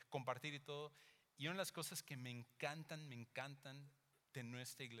de compartir y todo. Y una de las cosas que me encantan de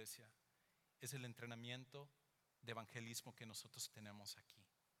nuestra iglesia es el entrenamiento de evangelismo que nosotros tenemos aquí.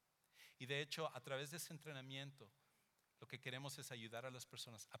 Y de hecho, a través de ese entrenamiento, lo que queremos es ayudar a las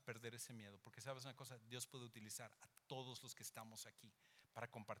personas a perder ese miedo, porque sabes una cosa, Dios puede utilizar a todos los que estamos aquí para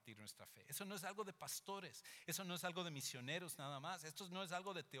compartir nuestra fe. Eso no es algo de pastores, eso no es algo de misioneros nada más, esto no es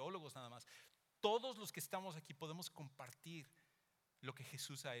algo de teólogos nada más. Todos los que estamos aquí podemos compartir lo que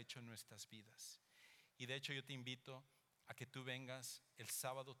Jesús ha hecho en nuestras vidas. Y de hecho yo te invito a que tú vengas el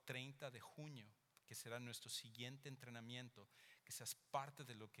sábado 30 de junio, que será nuestro siguiente entrenamiento, que seas parte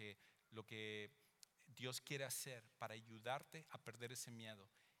de lo que Dios quiere hacer para ayudarte a perder ese miedo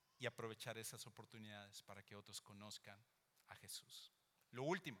y aprovechar esas oportunidades para que otros conozcan a Jesús. Lo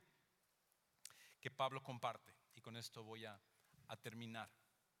último que Pablo comparte, y con esto voy a terminar.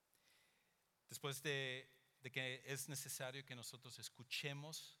 después de que es necesario que nosotros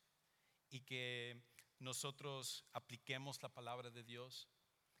escuchemos y que nosotros apliquemos la palabra de Dios,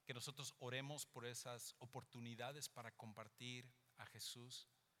 que nosotros oremos por esas oportunidades para compartir a Jesús.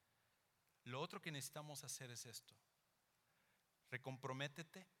 Lo otro que necesitamos hacer es esto: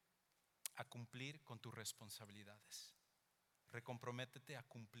 recomprométete a cumplir con tus responsabilidades. Recomprométete a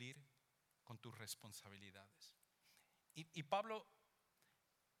cumplir con tus responsabilidades. Y Pablo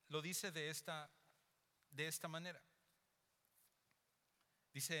lo dice de esta manera.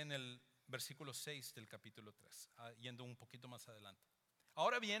 Dice en el versículo 6 del capítulo 3, yendo un poquito más adelante: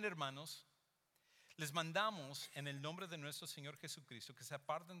 ahora bien, hermanos, les mandamos en el nombre de nuestro Señor Jesucristo que se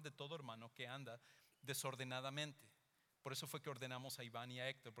aparten de todo hermano que anda desordenadamente. Por eso fue que ordenamos a Iván y a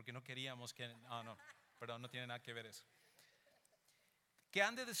Héctor, porque no queríamos que... no, perdón, no tiene nada que ver eso. Que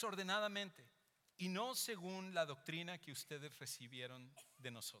ande desordenadamente y no según la doctrina que ustedes recibieron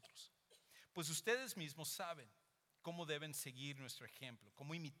de nosotros. Pues ustedes mismos saben cómo deben seguir nuestro ejemplo,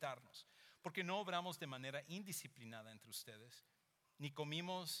 cómo imitarnos, porque no obramos de manera indisciplinada entre ustedes, ni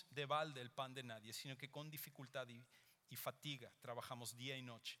comimos de balde el pan de nadie, sino que con dificultad y fatiga trabajamos día y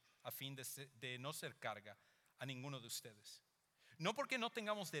noche, a fin de no ser carga a ninguno de ustedes. No porque no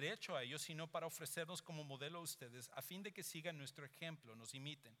tengamos derecho a ello, sino para ofrecernos como modelo a ustedes, a fin de que sigan nuestro ejemplo, nos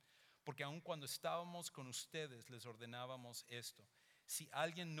imiten. Porque aun cuando estábamos con ustedes les ordenábamos esto: si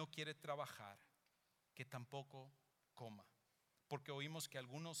alguien no quiere trabajar, que tampoco coma. Porque oímos que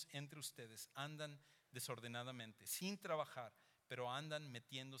algunos entre ustedes andan desordenadamente, sin trabajar, pero andan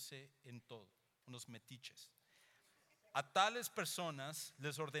metiéndose en todo, unos metiches. A tales personas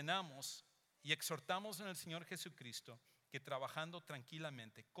les ordenamos y exhortamos en el Señor Jesucristo que trabajando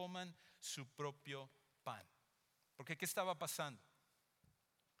tranquilamente coman su propio pan. Porque ¿qué estaba pasando?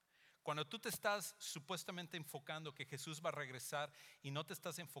 Cuando tú te estás supuestamente enfocando que Jesús va a regresar y no te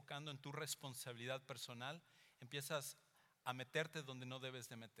estás enfocando en tu responsabilidad personal, empiezas a meterte donde no debes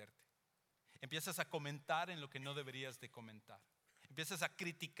de meterte. Empiezas a comentar en lo que no deberías de comentar. Empiezas a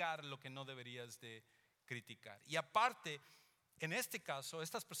criticar lo que no deberías de criticar. Y aparte, en este caso,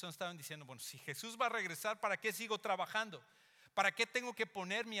 estas personas estaban diciendo: bueno, si Jesús va a regresar, ¿para qué sigo trabajando? ¿Para qué tengo que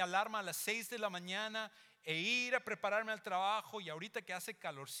poner mi alarma a las 6 de la mañana e ir a prepararme al trabajo? Y ahorita que hace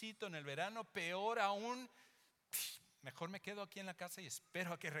calorcito en el verano, peor aún, mejor me quedo aquí en la casa y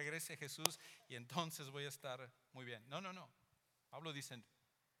espero a que regrese Jesús y entonces voy a estar muy bien. No. Pablo dice: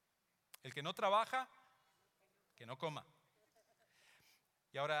 el que no trabaja, que no coma.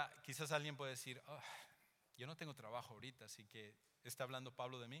 Y ahora quizás alguien puede decir: yo no tengo trabajo ahorita, así que ¿está hablando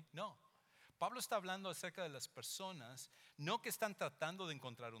Pablo de mí? No, Pablo está hablando acerca de las personas, no que están tratando de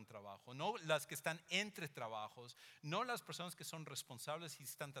encontrar un trabajo, no las que están entre trabajos, no las personas que son responsables y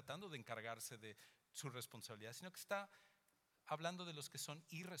están tratando de encargarse de su responsabilidad, sino que está hablando de los que son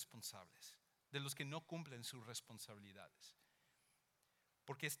irresponsables, de los que no cumplen sus responsabilidades.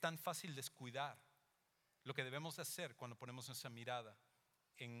 Porque es tan fácil descuidar lo que debemos de hacer cuando ponemos nuestra mirada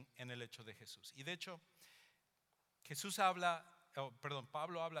en el hecho de Jesús. Y de hecho,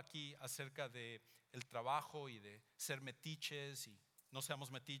 Pablo habla aquí acerca de el trabajo y de ser metiches y no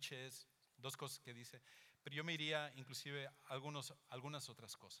seamos metiches, dos cosas que dice, pero yo me iría inclusive a algunas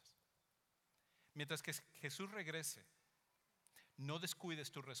otras cosas. Mientras que Jesús regrese, no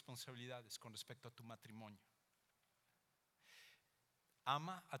descuides tus responsabilidades con respecto a tu matrimonio.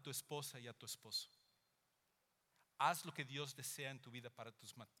 Ama a tu esposa y a tu esposo. Haz lo que Dios desea en tu vida para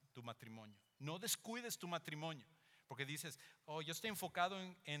tu matrimonio. No descuides tu matrimonio. Porque dices: yo estoy enfocado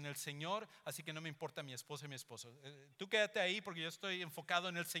en el Señor, así que no me importa mi esposa y mi esposo. Tú quédate ahí porque yo estoy enfocado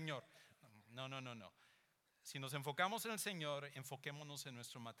en el Señor. No. Si nos enfocamos en el Señor, enfoquémonos en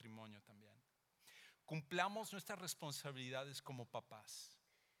nuestro matrimonio también. Cumplamos nuestras responsabilidades como papás.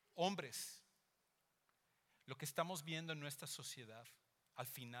 Hombres, lo que estamos viendo en nuestra sociedad, al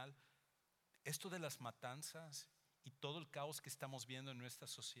final, esto de las matanzas y todo el caos que estamos viendo en nuestra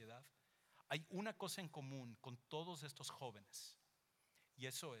sociedad, hay una cosa en común con todos estos jóvenes, y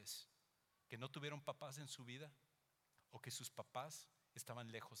eso es que no tuvieron papás en su vida o que sus papás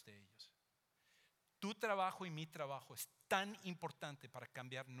estaban lejos de ellos. Tu trabajo y mi trabajo es tan importante para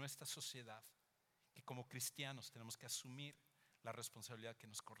cambiar nuestra sociedad que como cristianos tenemos que asumir la responsabilidad que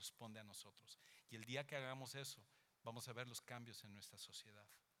nos corresponde a nosotros. Y el día que hagamos eso, vamos a ver los cambios en nuestra sociedad.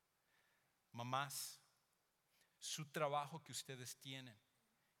 Mamás, su trabajo que ustedes tienen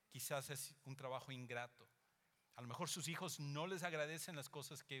quizás es un trabajo ingrato. A lo mejor sus hijos no les agradecen las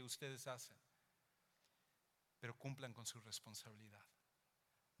cosas que ustedes hacen, pero cumplan con su responsabilidad.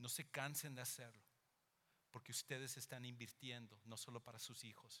 No se cansen de hacerlo, porque ustedes están invirtiendo no solo para sus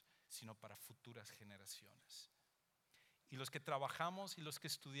hijos, sino para futuras generaciones. Y los que trabajamos y los que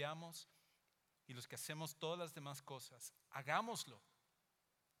estudiamos, y los que hacemos todas las demás cosas, hagámoslo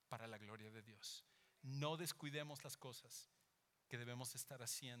para la gloria de Dios. No descuidemos las cosas que debemos estar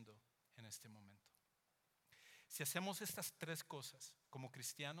haciendo en este momento. Si hacemos estas tres cosas como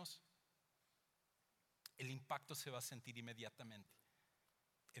cristianos, el impacto se va a sentir inmediatamente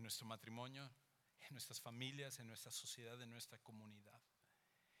en nuestro matrimonio, en nuestras familias, en nuestra sociedad, en nuestra comunidad.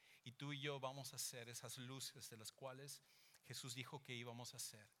 Y tú y yo vamos a ser esas luces de las cuales Jesús dijo que íbamos a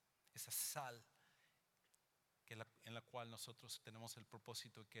ser, esa sal en la cual nosotros tenemos el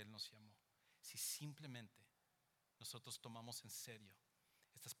propósito que Él nos llamó. Si simplemente nosotros tomamos en serio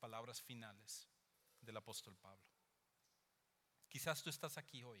estas palabras finales del apóstol Pablo. Quizás tú estás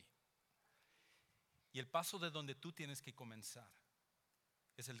aquí hoy y el paso de donde tú tienes que comenzar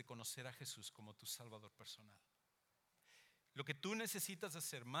es el de conocer a Jesús como tu Salvador personal. Lo que tú necesitas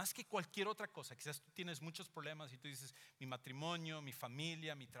hacer más que cualquier otra cosa, quizás tú tienes muchos problemas y tú dices mi matrimonio, mi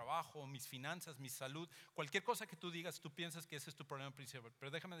familia, mi trabajo, mis finanzas, mi salud, cualquier cosa que tú digas, tú piensas que ese es tu problema principal.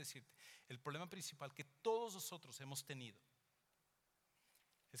 Pero déjame decirte, el problema principal que todos nosotros hemos tenido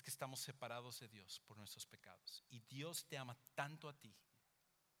es que estamos separados de Dios por nuestros pecados. Y Dios te ama tanto a ti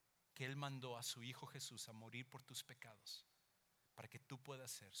que Él mandó a su Hijo Jesús a morir por tus pecados para que tú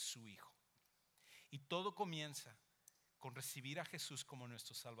puedas ser su hijo. Y todo comienza con recibir a Jesús como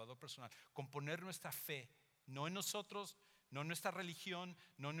nuestro Salvador personal, con poner nuestra fe, no en nosotros, no en nuestra religión,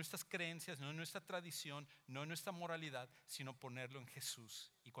 no en nuestras creencias, no en nuestra tradición, no en nuestra moralidad, sino ponerlo en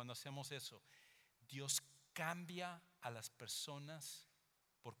Jesús. Y cuando hacemos eso, Dios cambia a las personas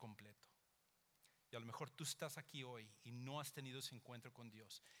por completo. Y a lo mejor tú estás aquí hoy y no has tenido ese encuentro con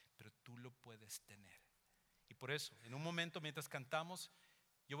Dios, pero tú lo puedes tener. Y por eso, en un momento mientras cantamos,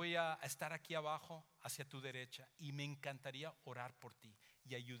 yo voy a estar aquí abajo hacia tu derecha y me encantaría orar por ti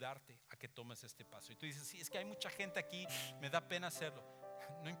y ayudarte a que tomes este paso. Y tú dices, sí, es que hay mucha gente aquí, me da pena hacerlo.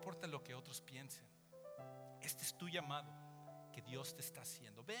 No importa lo que otros piensen. Este es tu llamado que Dios te está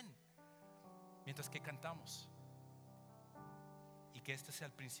haciendo. Ven, mientras que cantamos. Y que este sea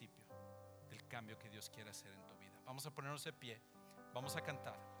el principio del cambio que Dios quiere hacer en tu vida. Vamos a ponernos de pie, vamos a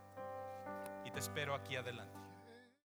cantar y te espero aquí adelante.